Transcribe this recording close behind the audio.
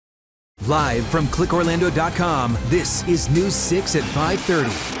Live from clickorlando.com, this is News 6 at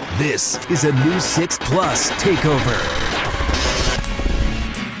 5:30. This is a News 6 Plus takeover.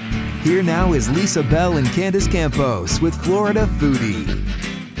 Here now is Lisa Bell and Candace Campos with Florida Foodie.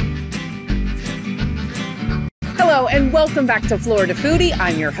 Hello and welcome back to Florida Foodie.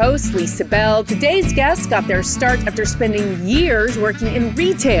 I'm your host, Lisa Bell. Today's guests got their start after spending years working in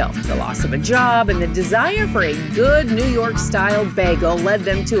retail. The loss of a job and the desire for a good New York-style bagel led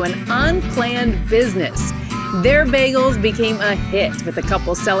them to an unplanned business. Their bagels became a hit, with the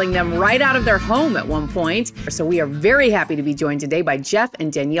couple selling them right out of their home at one point. So we are very happy to be joined today by Jeff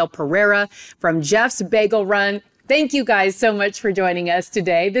and Danielle Perera from Jeff's Bagel Run. Thank you guys so much for joining us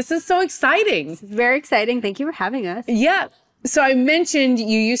today. This is so exciting. It's very exciting. Thank you for having us. Yeah. So I mentioned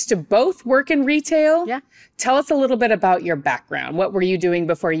you used to both work in retail. Yeah. Tell us a little bit about your background. What were you doing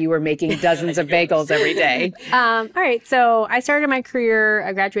before you were making dozens of bagels every day? All right. So I started my career,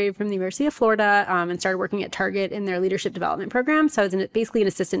 I graduated from the University of Florida and started working at Target in their leadership development program. So I was basically an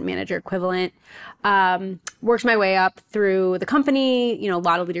assistant manager equivalent. Worked my way up through the company, a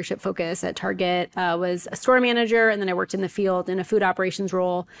lot of leadership focus at Target. Was a store manager, and then I worked in the field in a food operations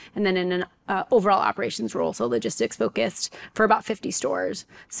role, and then in an overall operations role, so logistics focused, for about 50 stores.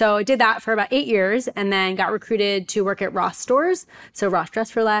 So I did that for about 8 years, and then got recruited to work at Ross stores. So Ross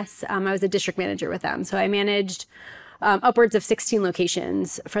Dress for Less. I was a district manager with them. So I managed upwards of 16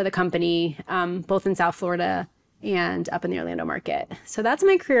 locations for the company, both in South Florida and up in the Orlando market. So that's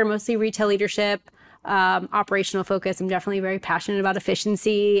my career, mostly retail leadership, operational focus. I'm definitely very passionate about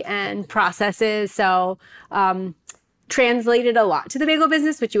efficiency and processes. So translated a lot to the bagel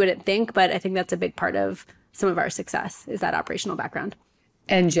business, which you wouldn't think, but I think that's a big part of some of our success, is that operational background.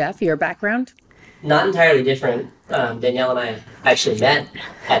 And Jeff, your background? Not entirely different. Danielle and I actually met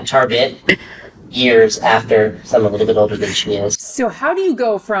at Target years after, so I'm a little bit older than she is. So how do you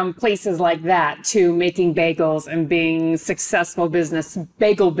go from places like that to making bagels and being successful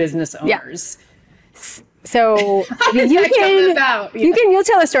bagel business owners? Yeah. So you'll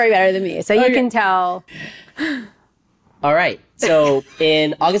tell a story better than me. So you can tell. All right. So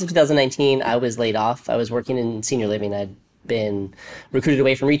in August of 2019, I was laid off. I was working in senior living. I'd been recruited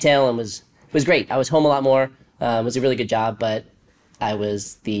away from retail and it was great. I was home a lot more. It was a really good job, but I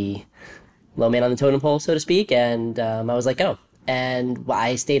was the low man on the totem pole, so to speak. And I was let go. And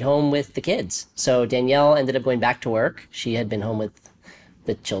I stayed home with the kids. So Danielle ended up going back to work. She had been home with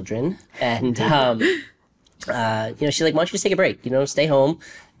the children. And, she's like, why don't you just take a break? Stay home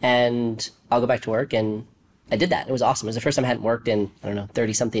and I'll go back to work. And I did that. It was awesome. It was the first time I hadn't worked in,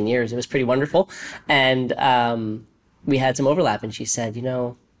 30-something years. It was pretty wonderful. And we had some overlap. And she said,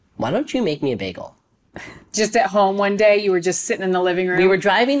 why don't you make me a bagel? Just at home one day? You were just sitting in the living room? We were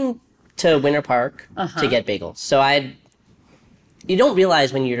driving to Winter Park to get bagels. So you don't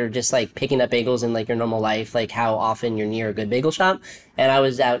realize when you're just picking up bagels in your normal life, how often you're near a good bagel shop. And I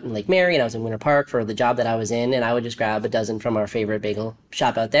was out in Lake Mary and I was in Winter Park for the job that I was in. And I would just grab a dozen from our favorite bagel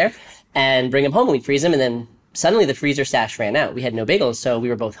shop out there and bring them home and we'd freeze them. And then suddenly the freezer stash ran out. We had no bagels. So we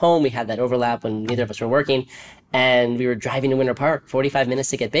were both home. We had that overlap when neither of us were working. And we were driving to Winter Park, 45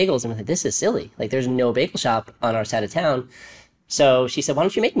 minutes to get bagels. And we're like, this is silly. There's no bagel shop on our side of town. So she said, why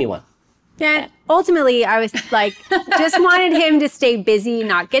don't you make me one? Yeah, ultimately, I was just wanted him to stay busy,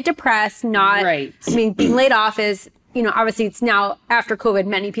 not get depressed, Right. being laid off is, obviously it's now after COVID,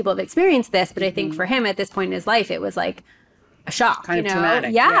 many people have experienced this, but I think for him at this point in his life, it was a shock, kind of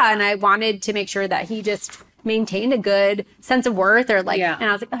traumatic. Yeah, and I wanted to make sure that he just maintained a good sense of worth and I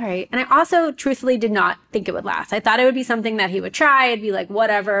was like, all right. And I also truthfully did not think it would last. I thought it would be something that he would try. It'd be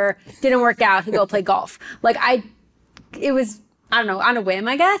whatever, didn't work out, he'd go play golf. It was, I don't know, on a whim,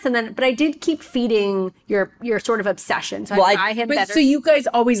 I guess. But I did keep feeding your sort of obsession. So I buy him better. So you guys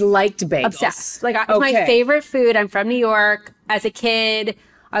always liked bagels? Obsessed. It's my favorite food. I'm from New York. As a kid,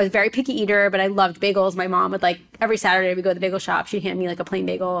 I was a very picky eater, but I loved bagels. My mom would every Saturday we'd go to the bagel shop. She'd hand me a plain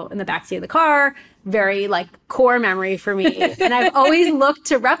bagel in the backseat of the car. Very core memory for me. And I've always looked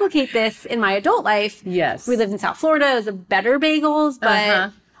to replicate this in my adult life. Yes. We lived in South Florida. It was better bagels,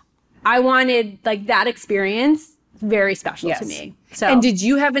 but I wanted that experience. Very special to me. So, and did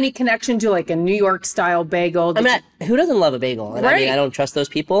you have any connection to a New York style bagel? Who doesn't love a bagel? And right. I don't trust those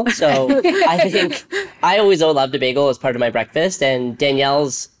people. So I think I always loved a bagel as part of my breakfast. And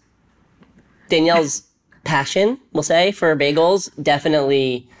Danielle's passion, we'll say, for bagels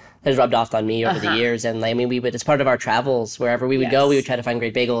definitely has rubbed off on me over the years. And we would, as part of our travels, wherever we would go, we would try to find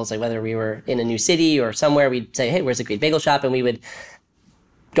great bagels. Whether we were in a new city or somewhere, we'd say, hey, where's a great bagel shop? And we would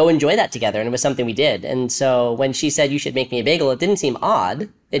go enjoy that together. And it was something we did. And so when she said, you should make me a bagel, it didn't seem odd.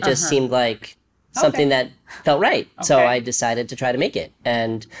 It just seemed like something that felt right. So Okay. I decided to try to make it.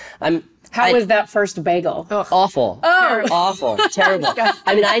 And How was that first bagel? awful. Oh. Awful. Terrible.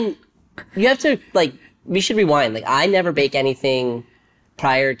 I mean, you have to, like, we should rewind. Like, I never bake anything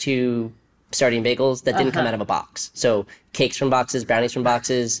prior to starting Bagels that didn't come out of a box. So cakes from boxes, brownies from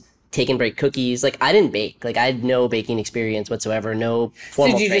boxes, take and break cookies. Like, I didn't bake. Like, I had no baking experience whatsoever, no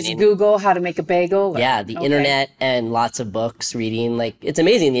formal Did you training. just Google how to make a bagel? Yeah, the internet and lots of books, reading. Like, it's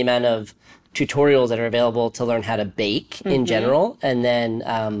amazing the amount of tutorials that are available to learn how to bake in general. And then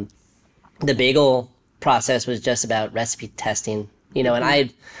the bagel process was just about recipe testing, you know, and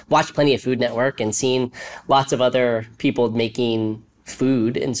I'd watched plenty of Food Network and seen lots of other people making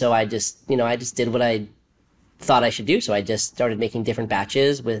food. And so I just did what I thought I should do. So I just started making different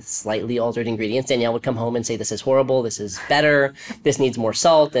batches with slightly altered ingredients. Danielle would come home and say, this is horrible, this is better, this needs more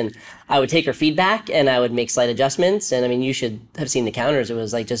salt. And I would take her feedback and I would make slight adjustments. And I mean, you should have seen the counters. It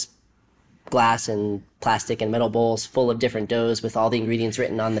was like just glass and plastic and metal bowls full of different doughs with all the ingredients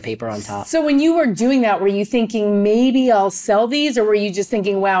written on the paper on top. So when you were doing that, were you thinking maybe I'll sell these, or were you just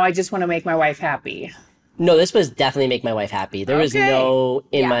thinking, wow, I just want to make my wife happy? No, this was definitely make my wife happy. There was no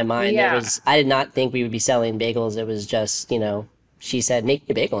in my mind. Yeah. I did not think we would be selling bagels. It was just, you know, she said, make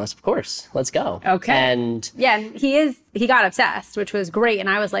me a bagel. I said, of course, let's go. Okay. And Yeah, and he got obsessed, which was great. And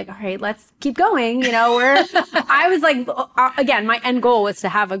I was like, all right, let's keep going. You know, I was like, again, my end goal was to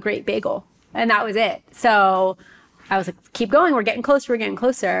have a great bagel. And that was it. So I was like, keep going. We're getting closer. We're getting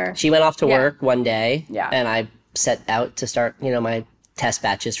closer. she went off to work one day. Yeah. And I set out to start, you know, my test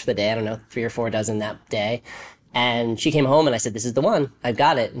batches for the day. I don't know, 3 or 4 dozen that day. And she came home and I said, this is the one. I've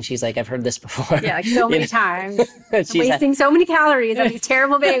got it. And she's like, I've heard this before. Yeah, like so many times. She's Wasting so many calories on these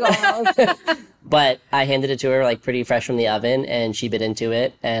terrible bagels. But I handed it to her like pretty fresh from the oven and she bit into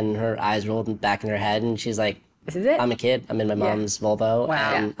it and her eyes rolled back in her head and she's like, This is it. I'm a kid. I'm in my mom's Volvo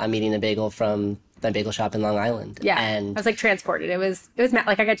Wow. and I'm eating a bagel from the bagel shop in Long Island. Yeah. And I was like transported. It was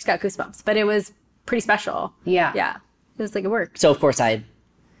like I just got goosebumps, but it was pretty special. Yeah. Yeah. It was like it worked. so of course I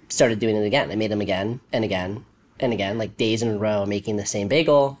started doing it again. I made them again and again and again, like days in a row making the same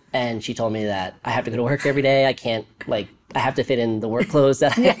bagel. And she told me that I have to go to work every day. I can't I have to fit in the work clothes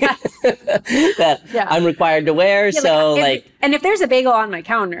that I'm required to wear. Yeah, and if there's a bagel on my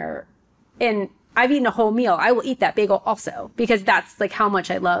counter and I've eaten a whole meal, I will eat that bagel also because that's like how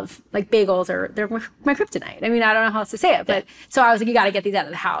much I love like bagels they're my kryptonite. I mean, I don't know how else to say it, but so I was like, you got to get these out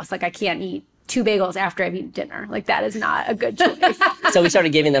of the house. Like I can't eat 2 bagels after I've eaten dinner. Like that is not a good choice. So we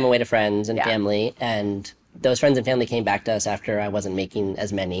started giving them away to friends and family, and those friends and family came back to us after I wasn't making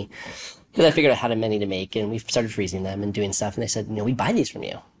as many because I figured out how many to make, and we started freezing them and doing stuff. And they said, "No, we buy these from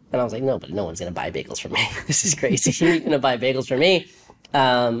you." And I was like, "No, but no one's gonna buy bagels from me. This is crazy. You're gonna buy bagels from me?"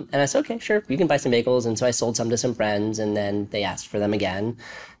 And I said, "Okay, sure, you can buy some bagels." And so I sold some to some friends, and then they asked for them again.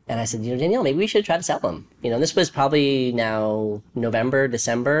 And I said, Danielle, maybe we should try to sell them. This was probably now November,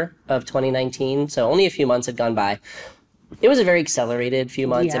 December of 2019. So only a few months had gone by. It was a very accelerated few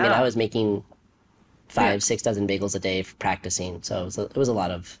months. Yeah. I mean, I was making 5, 6 dozen bagels a day for practicing. So it was a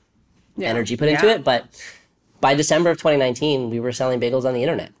lot of energy put into it. But by December of 2019, we were selling bagels on the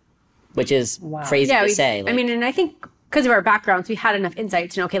internet, which is crazy to say. I mean, and I think because of our backgrounds, we had enough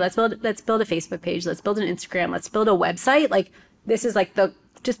insight to know, okay, let's build a Facebook page. Let's build an Instagram. Let's build a website. Like this is like the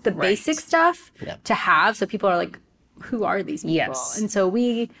basic stuff to have. So people are like, who are these people? Yes. And so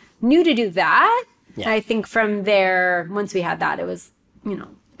we knew to do that. Yeah. And I think from there, once we had that, it was,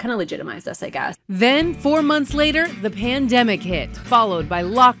 kind of legitimized us, I guess. Then, 4 months later, the pandemic hit, followed by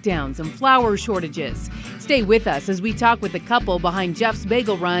lockdowns and flour shortages. Stay with us as we talk with the couple behind Jeff's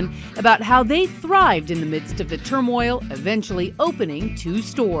Bagel Run about how they thrived in the midst of the turmoil, eventually opening 2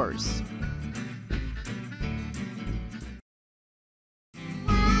 stores.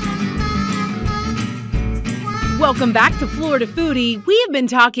 Welcome back to Florida Foodie. We have been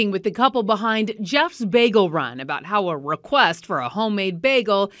talking with the couple behind Jeff's Bagel Run about how a request for a homemade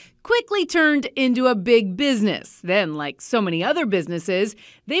bagel quickly turned into a big business. Then, like so many other businesses,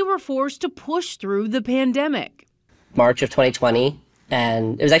 they were forced to push through the pandemic. March of 2020,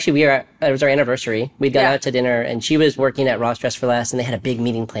 and it was actually it was our anniversary. We'd gone out to dinner, and she was working at Ross Dress for Less, and they had a big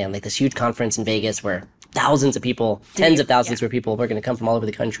meeting planned, like this huge conference in Vegas where thousands of people, tens of thousands of people were going to come from all over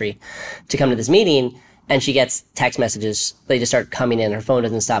the country to come to this meeting. And she gets text messages. They just start coming in. Her phone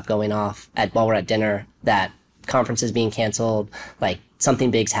doesn't stop going off while we're at dinner. That conference is being canceled. Like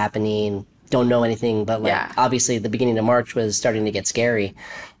something big's happening. Don't know anything. But obviously the beginning of March was starting to get scary.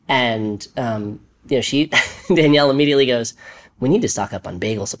 And Danielle immediately goes, "We need to stock up on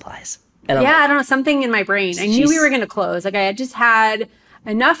bagel supplies." And I don't know, something in my brain. I knew we were going to close. Like I had just had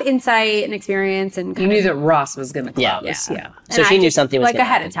enough insight and experience, and You knew that Ross was going to close. Yeah. And So she I knew just, something was like gonna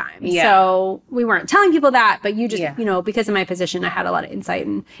ahead happen. of time. Yeah. So we weren't telling people that, but you just, Yeah. you know, because of my position, I had a lot of insight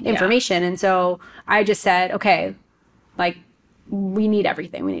and information. And so I just said, okay, like, we need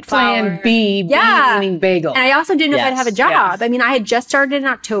everything. We need flour. Plan B, meaning bagel. And I also didn't know if I'd Yes. have a job. I mean, I had just started in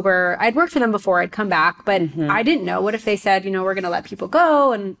October. I'd worked for them before. I'd come back, but Mm-hmm. I didn't know. What if they said, you know, we're going to let people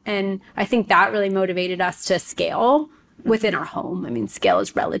go? And I think that really motivated us to scale within our home. I mean, scale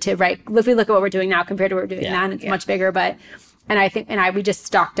is relative, right? If we look at what we're doing now compared to what we're doing then, it's much bigger. But, we just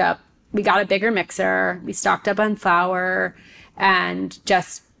stocked up. We got a bigger mixer. We stocked up on flour and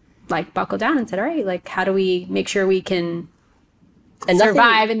just like buckled down and said, all right, like, how do we make sure we can And nothing-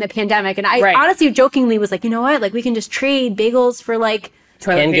 survive in the pandemic? And I Right. honestly jokingly was like, you know what, like we can just trade bagels for like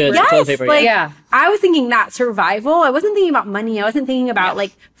Toilet Canned paper. goods. yes, Toilet paper, like yeah. I was thinking that survival. I wasn't thinking about money. I wasn't thinking about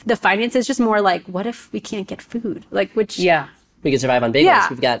like the finances, just more like what if we can't get food, like which Yeah. We could survive on bagels. Yeah.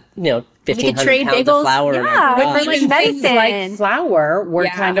 We've got, we could 1,500 trade pounds bagels of flour. in our yeah garage. for like Even things like medicine. flour were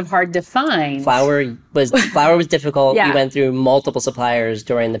Yeah. kind of hard to find. Flour was difficult. Yeah. We went through multiple suppliers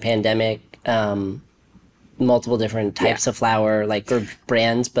during the pandemic, multiple different types of flour, like or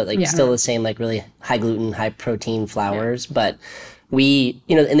brands, but like still the same, like really high gluten, high protein flours. But we,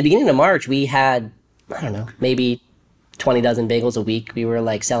 in the beginning of March, we had, I don't know, maybe 20 dozen bagels a week. We were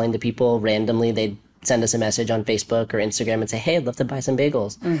like selling to people randomly. They'd send us a message on Facebook or Instagram and say, hey, I'd love to buy some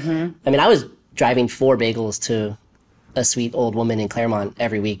bagels. Mm-hmm. I mean, I was driving 4 bagels to a sweet old woman in Claremont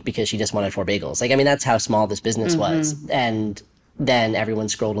every week because she just wanted 4 bagels. Like, I mean, that's how small this business was. And then everyone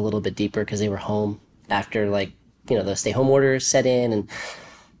scrolled a little bit deeper because they were home after, like, the stay home orders set in. And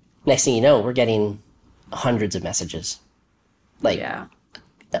next thing you know, we're getting hundreds of messages. Like, Yeah.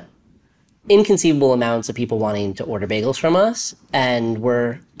 inconceivable amounts of people wanting to order bagels from us. And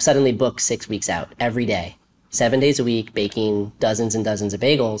we're suddenly booked 6 weeks out every day, 7 days a week, baking dozens and dozens of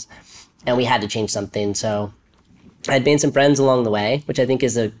bagels. And we had to change something. So I'd made some friends along the way, which I think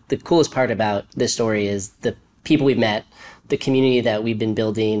is the coolest part about this story is the people we've met, the community that we've been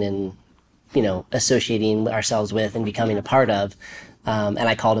building and, associating ourselves with and becoming a part of. And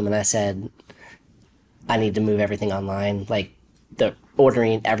I called him and I said, I need to move everything online, like the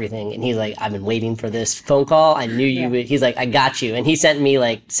ordering everything. And he's like, I've been waiting for this phone call. I knew you would. He's like, I got you. And he sent me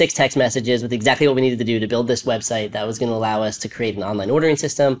like 6 text messages with exactly what we needed to do to build this website that was going to allow us to create an online ordering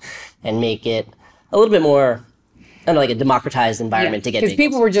system and make it a little bit more, I don't know, like a democratized environment to get Because bagels.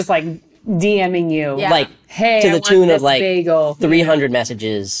 people were just like DMing you. Yeah. Like, Hey, to I the want tune this of like bagel. 300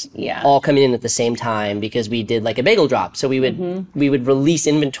 messages, Yeah. all coming in at the same time because we did like a bagel drop. So we would release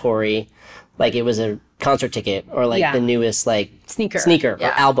inventory like it was a concert ticket or like Yeah. the newest like Sneaker. or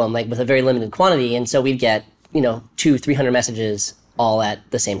album, like with a very limited quantity. And so we'd get 200-300 messages all at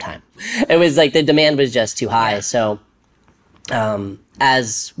the same time. It was like the demand was just too high. So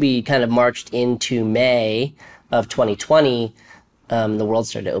as we kind of marched into May of 2020, the world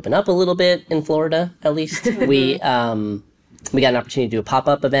started to open up a little bit in Florida, at least. We got an opportunity to do a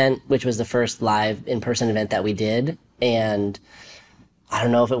pop-up event, which was the first live in-person event that we did. And I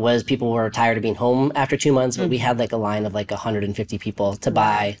don't know if it was people were tired of being home after 2 months, but we had like a line of like 150 people to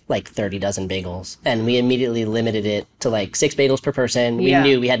buy like 30 dozen bagels. And we immediately limited it to like 6 bagels per person. We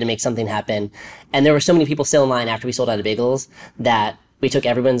knew we had to make something happen. And there were so many people still in line after we sold out of bagels that we took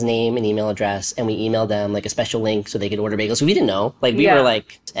everyone's name and email address and we emailed them like a special link so they could order bagels. So we didn't know. Like we were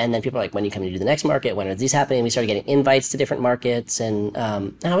like, and then people were like, when are you coming to do the next market? When are these happening? We started getting invites to different markets. And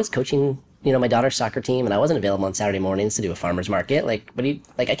I was coaching my daughter's soccer team, and I wasn't available on Saturday mornings to do a farmer's market. Like,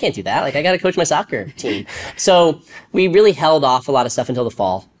 I can't do that. Like, I got to coach my soccer team. So we really held off a lot of stuff until the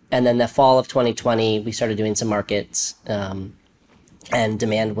fall. And then the fall of 2020, we started doing some markets, and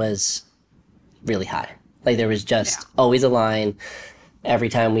demand was really high. Like, there was just always a line. Every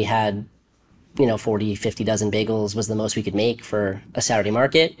time we had, 40, 50 dozen bagels was the most we could make for a Saturday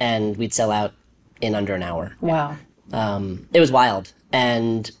market, and we'd sell out in under an hour. Wow. It was wild.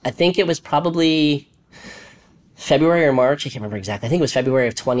 And I think it was probably February or March. I can't remember exactly. I think it was February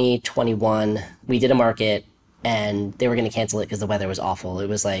of 2021. We did a market and they were going to cancel it because the weather was awful. It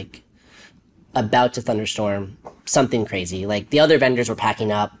was like about to thunderstorm, something crazy. Like the other vendors were packing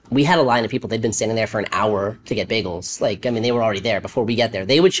up. We had a line of people. They'd been standing there for an hour to get bagels. Like, I mean, they were already there before we get there.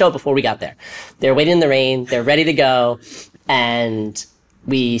 They would show up before we got there. They're waiting in the rain. They're ready to go. And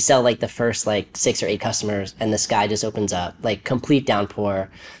we sell like the first like 6 or 8 customers and the sky just opens up, like complete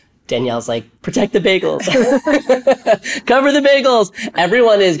downpour. Danielle's like, protect the bagels, cover the bagels.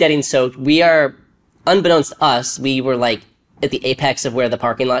 Everyone is getting soaked. We are, unbeknownst to us, we were like at the apex of where the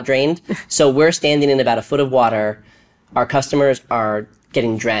parking lot drained. So we're standing in about a foot of water. Our customers are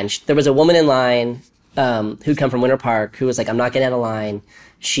getting drenched. There was a woman in line who'd come from Winter Park who was like, I'm not getting out of line.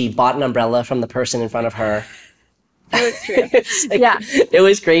 She bought an umbrella from the person in front of her. It was true. It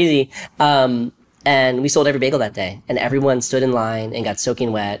was crazy. And we sold every bagel that day. And everyone stood in line and got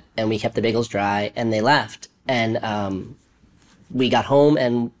soaking wet. And we kept the bagels dry. And they left. And we got home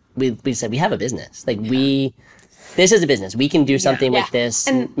and we said, we have a business. Like, this is a business. We can do something with this.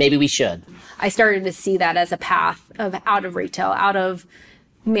 And maybe we should. I started to see that as a path of out of retail, out of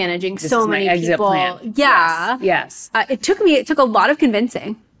managing so many people. Plan. Yeah. Yes. It took a lot of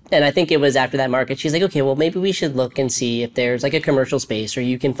convincing. And I think it was after that market, she's like, okay, well, maybe we should look and see if there's like a commercial space, or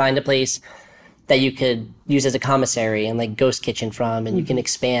you can find a place that you could use as a commissary and like ghost kitchen from, and you can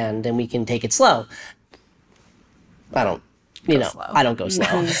expand and we can take it slow. I don't go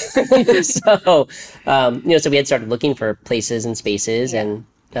slow. So, so we had started looking for places and spaces, and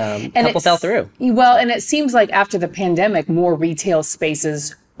a couple fell through. Well, and it seems like after the pandemic, more retail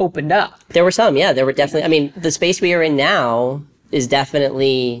spaces opened up. There were some, there were definitely. I mean, the space we are in now was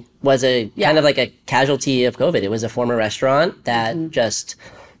a kind of like a casualty of COVID. It was a former restaurant that just,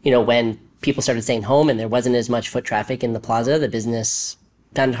 when people started staying home and there wasn't as much foot traffic in the plaza, the business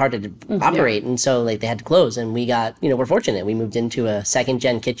found it hard to operate. And so like they had to close, and we got, we're fortunate. We moved into a second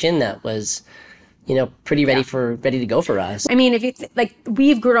gen kitchen that was, pretty ready to go for us. I mean, if you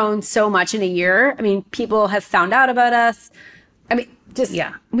we've grown so much in a year. I mean, people have found out about us. I mean,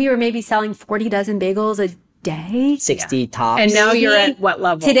 we were maybe selling 40 dozen bagels a day. 60 tops. And now you're at what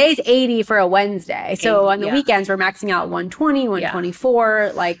level? Today's 80 for a Wednesday. So on the weekends, we're maxing out 120,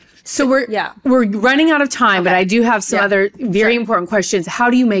 124. So we're running out of time, but I do have some other very important questions. How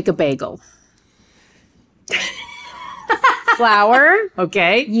do you make a bagel? Flour,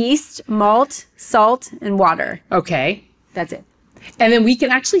 okay, yeast, malt, salt, and water. Okay. That's it. And then we can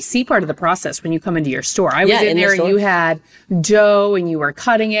actually see part of the process when you come into your store. I was in there and you had dough and you were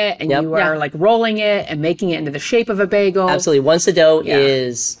cutting it and you were like rolling it and making it into the shape of a bagel. Absolutely. Once the dough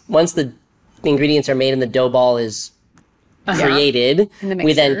once the ingredients are made and the dough ball is created,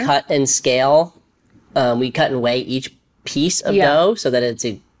 we then cut and scale. We cut and weigh each piece of dough so that it's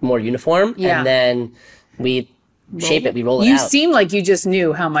more uniform. And then we shape it, we roll it out. You seem like you just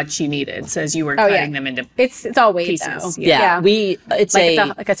knew how much you needed, so as you were cutting them into it's all weight pieces. Though. It's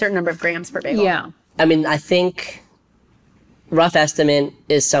like a certain number of grams per bagel. Yeah. I mean, I think rough estimate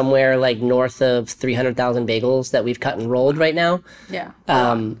is somewhere like north of 300,000 bagels that we've cut and rolled right now. Yeah.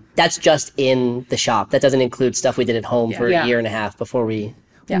 That's just in the shop. That doesn't include stuff we did at home for a year and a half before we...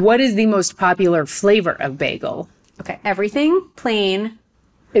 What is the most popular flavor of bagel? Okay, everything, plain.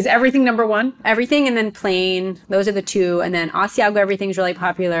 Is everything number one? Everything and then plain. Those are the two. And then Asiago everything's really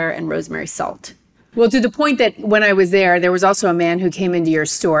popular, and rosemary salt. Well, to the point that when I was there was also a man who came into your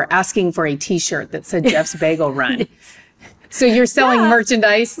store asking for a T-shirt that said Jeff's Bagel Run. So you're selling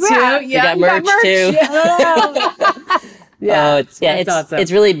merchandise too? Yeah. We got merch too. It's awesome.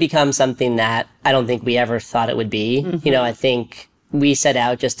 It's really become something that I don't think we ever thought it would be. I think we set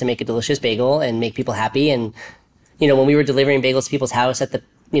out just to make a delicious bagel and make people happy. And, when we were delivering bagels to people's house at the,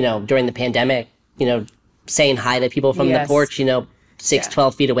 during the pandemic, saying hi to people from the porch,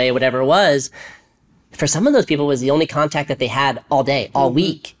 12 feet away, whatever it was, for some of those people was the only contact that they had all day, all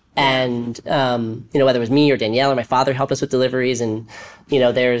week. And, whether it was me or Danielle or my father helped us with deliveries. And,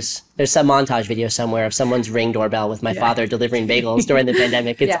 there's some montage video somewhere of someone's Ring doorbell with my father delivering bagels during the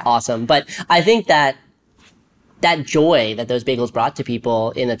pandemic. It's awesome. But I think that joy that those bagels brought to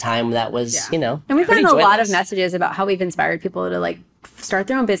people in a time that was, And we've gotten a lot of messages about how we've inspired people to start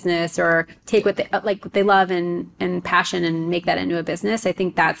their own business or take what they love and passion and make that into a business. I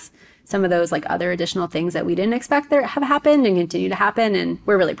think that's some of those other additional things that we didn't expect that have happened and continue to happen. And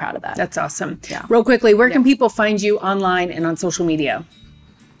we're really proud of that. That's awesome. Yeah. Real quickly, where can people find you online and on social media?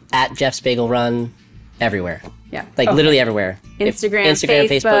 At Jeff's Bagel Run, everywhere. Yeah. Literally everywhere. Instagram,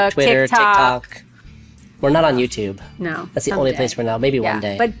 Facebook, Twitter, TikTok. We're not on YouTube. No. That's the only place we're now. Maybe one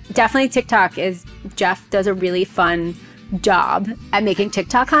day. But definitely TikTok Jeff does a really fun job at making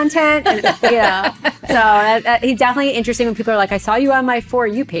TikTok content. And, so he's definitely interesting when people are like, I saw you on my For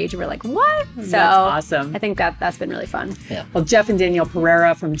You page. And we're like, what? So that's awesome. I think that's been really fun. Yeah. Well, Jeff and Danielle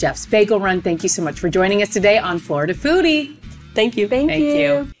Perera from Jeff's Bagel Run, thank you so much for joining us today on Florida Foodie. Thank you. Thank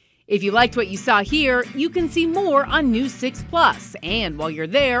you. If you liked what you saw here, you can see more on News 6 Plus. And while you're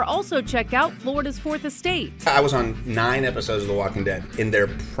there, also check out Florida's Fourth Estate. I was on 9 episodes of The Walking Dead in their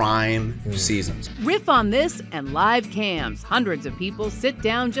prime seasons. Riff on this and live cams. Hundreds of people sit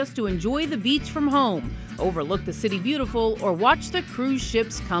down just to enjoy the beach from home, overlook the city beautiful, or watch the cruise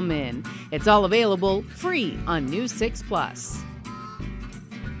ships come in. It's all available free on News 6 Plus.